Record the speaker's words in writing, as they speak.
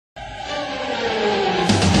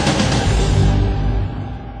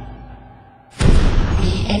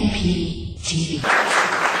TV.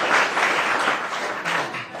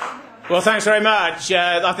 Well, thanks very much.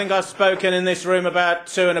 I think I've spoken in this room about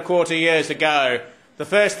 2¼ years ago. The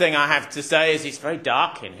first thing I have to say is it's very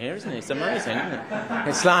dark in here, isn't it? It's amazing, isn't it?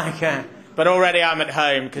 It's like... but already I'm at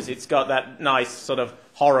home because it's got that nice sort of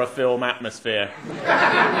horror film atmosphere.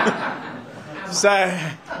 So,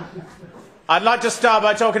 I'd like to start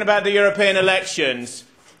by talking about the European elections.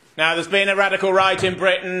 Now, there's been a radical right in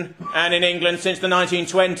Britain and in England since the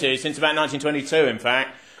 1920s, since about 1922, in fact.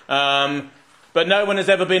 But no one has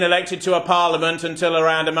ever been elected to a parliament until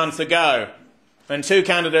around a month ago. And 2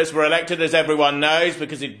 candidates were elected, as everyone knows,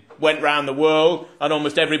 because it went round the world on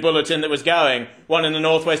almost every bulletin that was going. One in the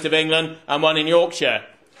northwest of England and one in Yorkshire.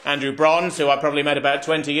 Andrew Bronze, who I probably met about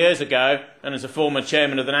 20 years ago, and as a former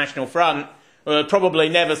chairman of the National Front, probably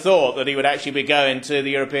never thought that he would actually be going to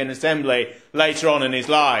the European Assembly later on in his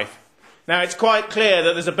life. Now, it's quite clear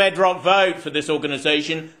that there's a bedrock vote for this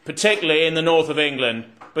organisation, particularly in the north of England,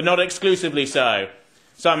 but not exclusively so.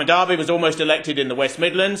 Simon Darby was almost elected in the West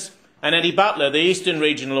Midlands, and Eddie Butler, the Eastern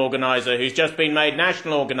Regional Organiser, who's just been made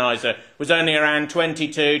National Organiser, was only around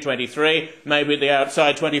 22, 23, maybe at the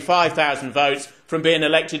outside 25,000 votes from being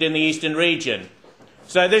elected in the Eastern Region.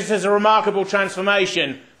 So this is a remarkable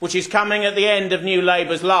transformation which is coming at the end of New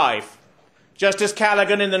Labour's life. Just as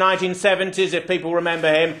Callaghan in the 1970s, if people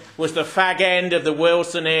remember him, was the fag end of the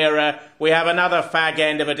Wilson era, we have another fag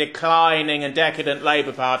end of a declining and decadent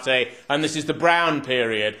Labour Party, and this is the Brown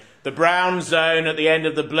period, the Brown zone at the end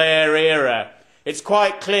of the Blair era. It's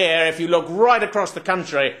quite clear, if you look right across the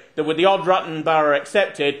country, that with the odd rotten borough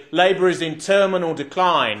accepted, Labour is in terminal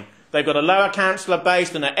decline. They've got a lower councillor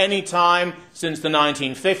base than at any time since the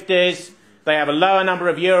 1950s. They have a lower number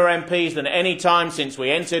of Euro MPs than any time since we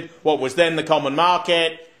entered what was then the common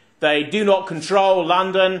market. They do not control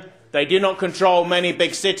London. They do not control many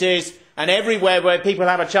big cities. And everywhere where people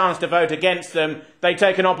have a chance to vote against them, they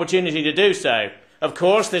take an opportunity to do so. Of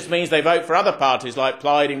course, this means they vote for other parties like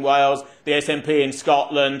Plaid in Wales, the SNP in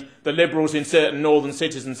Scotland, the Liberals in certain northern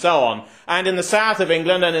cities and so on. And in the south of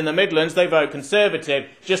England and in the Midlands, they vote Conservative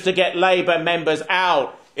just to get Labour members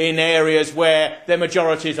out in areas where their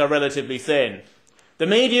majorities are relatively thin. The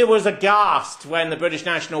media was aghast when the British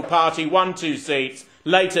National Party won 2 seats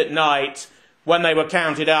late at night when they were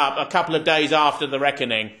counted up a couple of days after the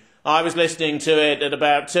reckoning. I was listening to it at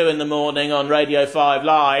about 2 in the morning on Radio 5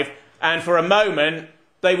 Live, and for a moment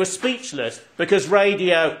they were speechless because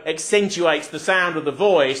radio accentuates the sound of the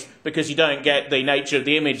voice because you don't get the nature of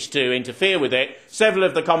the image to interfere with it. Several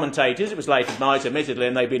of the commentators, it was late at night admittedly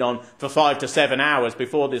and they'd been on for 5 to 7 hours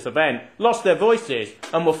before this event, lost their voices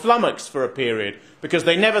and were flummoxed for a period because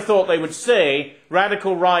they never thought they would see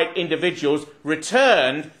radical right individuals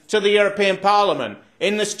returned to the European Parliament.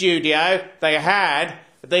 In the studio they had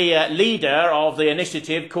the leader of the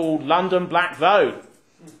initiative called London Black Vote,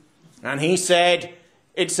 and he said,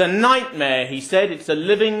 "It's a nightmare," he said. "It's a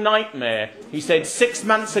living nightmare." He said, 6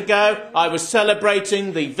 months ago, I was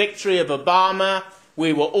celebrating the victory of Obama.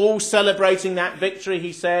 We were all celebrating that victory,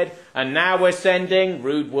 he said. And now we're sending,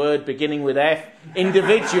 rude word beginning with F,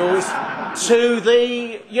 individuals to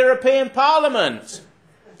the European Parliament.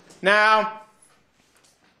 Now,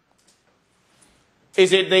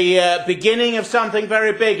 is it the beginning of something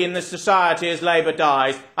very big in this society as Labour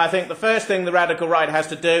dies? I think the first thing the radical right has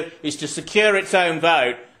to do is to secure its own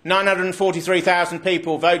vote. 943,000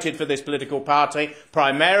 people voted for this political party,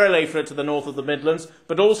 primarily to the north of the Midlands,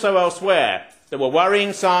 but also elsewhere. There were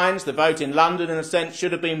worrying signs. The vote in London, in a sense,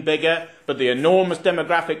 should have been bigger, but the enormous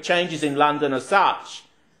demographic changes in London are such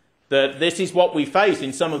that this is what we face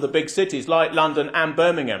in some of the big cities like London and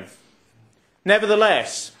Birmingham.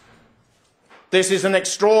 Nevertheless, this is an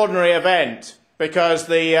extraordinary event because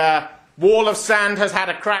the wall of sand has had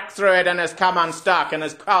a crack through it and has come unstuck and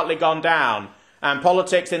has partly gone down. And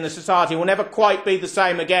politics in the society will never quite be the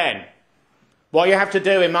same again. What you have to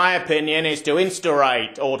do, in my opinion, is to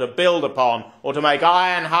instaurate or to build upon or to make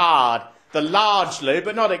iron hard the largely,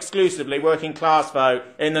 but not exclusively, working class vote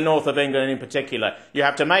in the north of England in particular. You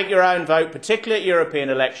have to make your own vote, particularly at European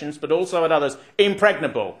elections, but also at others,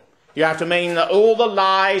 impregnable. You have to mean that all the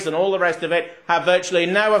lies and all the rest of it have virtually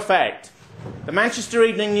no effect. The Manchester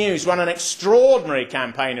Evening News run an extraordinary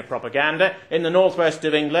campaign of propaganda in the northwest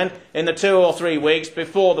of England in the 2 or 3 weeks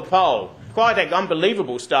before the poll. Quite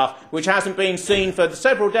unbelievable stuff, which hasn't been seen for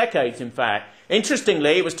several decades, in fact.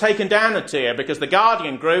 Interestingly, it was taken down a tier because the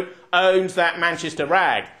Guardian group owns that Manchester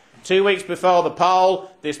rag. 2 weeks before the poll,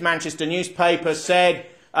 this Manchester newspaper said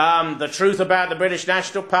the truth about the British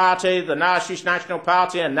National Party, the National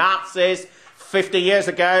Party are Nazis. 50 years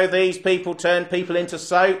ago, these people turned people into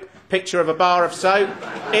soap. Picture of a bar of soap.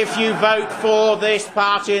 If you vote for this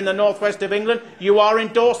party in the northwest of England, you are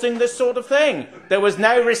endorsing this sort of thing. There was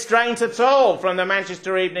no restraint at all from the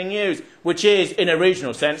Manchester Evening News, which is, in a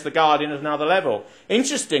regional sense, the Guardian at another level.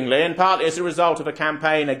 Interestingly, and partly as a result of a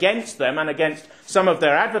campaign against them and against some of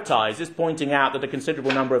their advertisers, pointing out that a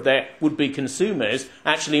considerable number of their would-be consumers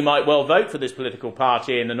actually might well vote for this political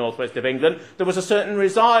party in the northwest of England, there was a certain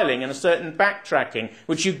resiling and a certain backtracking,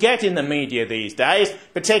 which you get in the media these days,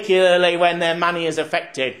 particularly when their money is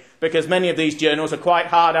affected, because many of these journals are quite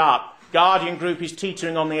hard up. Guardian Group is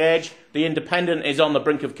teetering on the edge. The Independent is on the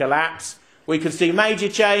brink of collapse. We could see major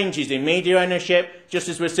changes in media ownership, just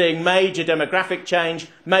as we're seeing major demographic change,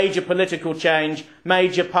 major political change,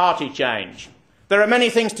 major party change. There are many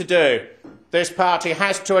things to do. This party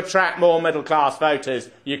has to attract more middle-class voters.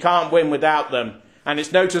 You can't win without them. And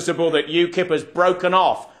it's noticeable that UKIP has broken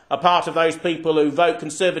off a part of those people who vote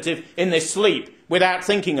Conservative in their sleep without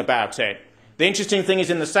thinking about it. The interesting thing is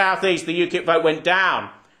in the South East, the UKIP vote went down,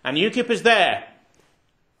 and UKIP is there.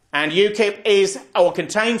 And UKIP is, or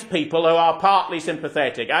contains people who are partly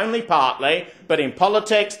sympathetic, only partly, but in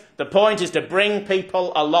politics, the point is to bring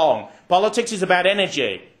people along. Politics is about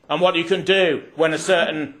energy and what you can do when a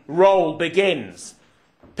certain role begins.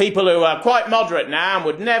 People who are quite moderate now and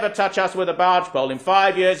would never touch us with a barge pole, in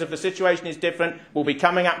 5 years, if the situation is different, will be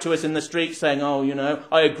coming up to us in the street saying, oh, you know,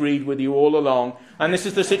 I agreed with you all along. And this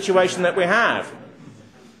is the situation that we have.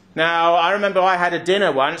 Now, I remember I had a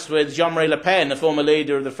dinner once with Jean-Marie Le Pen, the former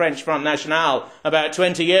leader of the French Front National, about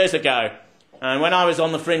 20 years ago. And when I was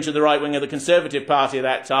on the fringe of the right wing of the Conservative Party at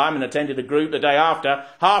that time and attended a group the day after,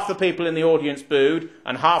 half the people in the audience booed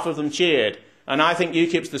and half of them cheered. And I think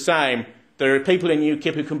UKIP's the same. There are people in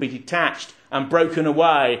UKIP who can be detached and broken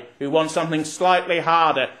away, who want something slightly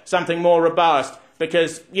harder, something more robust,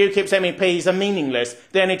 because UKIP's MEPs are meaningless.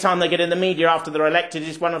 The only time they get in the media after they're elected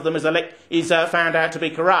is one of them is found out to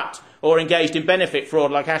be corrupt or engaged in benefit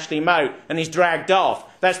fraud like Ashley Moat and he's dragged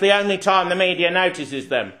off. That's the only time the media notices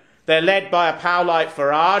them. They're led by a pal like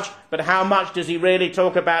Farage, but how much does he really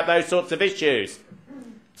talk about those sorts of issues?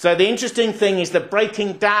 So the interesting thing is the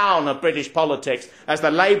breaking down of British politics as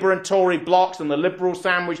the Labour and Tory blocs and the Liberals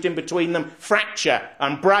sandwiched in between them fracture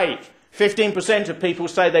and break. 15% of people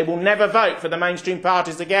say they will never vote for the mainstream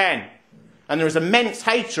parties again. And there is immense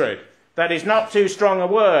hatred, that is not too strong a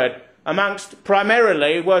word, amongst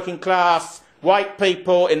primarily working class white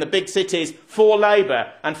people in the big cities for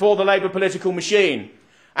Labour and for the Labour political machine.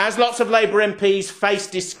 As lots of Labour MPs face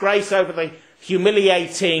disgrace over the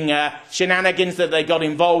humiliating shenanigans that they got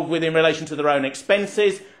involved with in relation to their own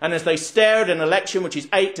expenses, and as they stare at an election which is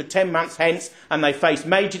 8 to 10 months hence and they face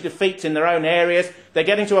major defeats in their own areas, they're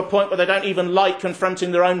getting to a point where they don't even like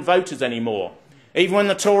confronting their own voters anymore. Even when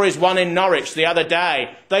the Tories won in Norwich the other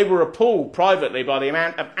day, they were appalled privately by the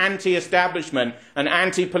amount of anti-establishment and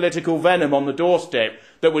anti-political venom on the doorstep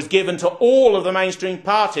that was given to all of the mainstream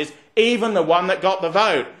parties, even the one that got the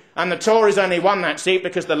vote. And the Tories only won that seat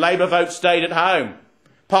because the Labour vote stayed at home,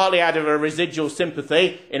 partly out of a residual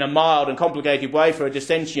sympathy, in a mild and complicated way, for a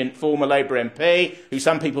dissentient former Labour MP, who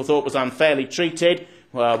some people thought was unfairly treated.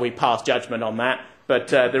 Well, we passed judgment on that, but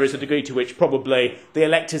there is a degree to which probably the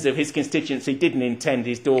electors of his constituency didn't intend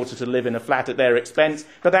his daughter to live in a flat at their expense,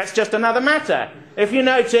 but that's just another matter. If you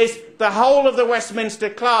notice, the whole of the Westminster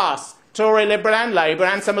class, Tory, Liberal and Labour,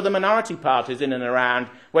 and some of the minority parties in and around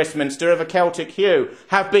Westminster of a Celtic hue,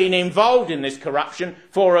 have been involved in this corruption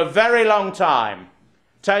for a very long time.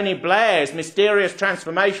 Tony Blair's mysterious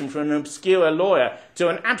transformation from an obscure lawyer to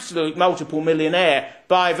an absolute multiple millionaire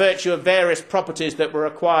by virtue of various properties that were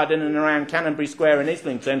acquired in and around Canonbury Square in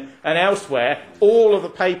Islington and elsewhere, all of the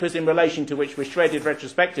papers in relation to which were shredded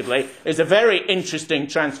retrospectively, is a very interesting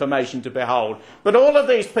transformation to behold. But all of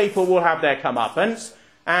these people will have their comeuppance.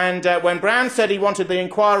 And when Brown said he wanted the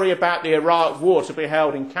inquiry about the Iraq war to be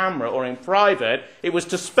held in camera or in private, it was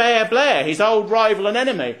to spare Blair, his old rival and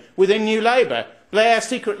enemy within New Labour. Blair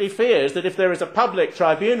secretly fears that if there is a public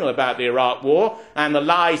tribunal about the Iraq war and the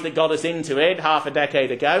lies that got us into it half a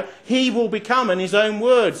decade ago, he will become, in his own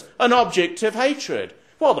words, an object of hatred.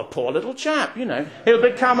 Well, the poor little chap, you know, he'll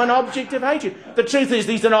become an object of hatred. The truth is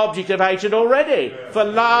he's an object of hatred already for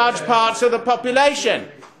large parts of the population.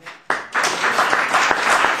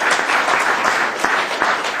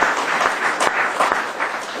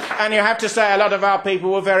 And you have to say a lot of our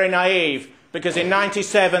people were very naive, because in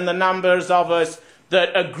 '97 the numbers of us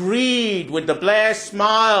that agreed with the Blair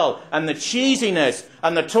smile and the cheesiness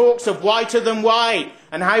and the talks of whiter than white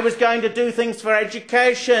and how he was going to do things for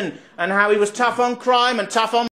education and how he was tough on crime and tough on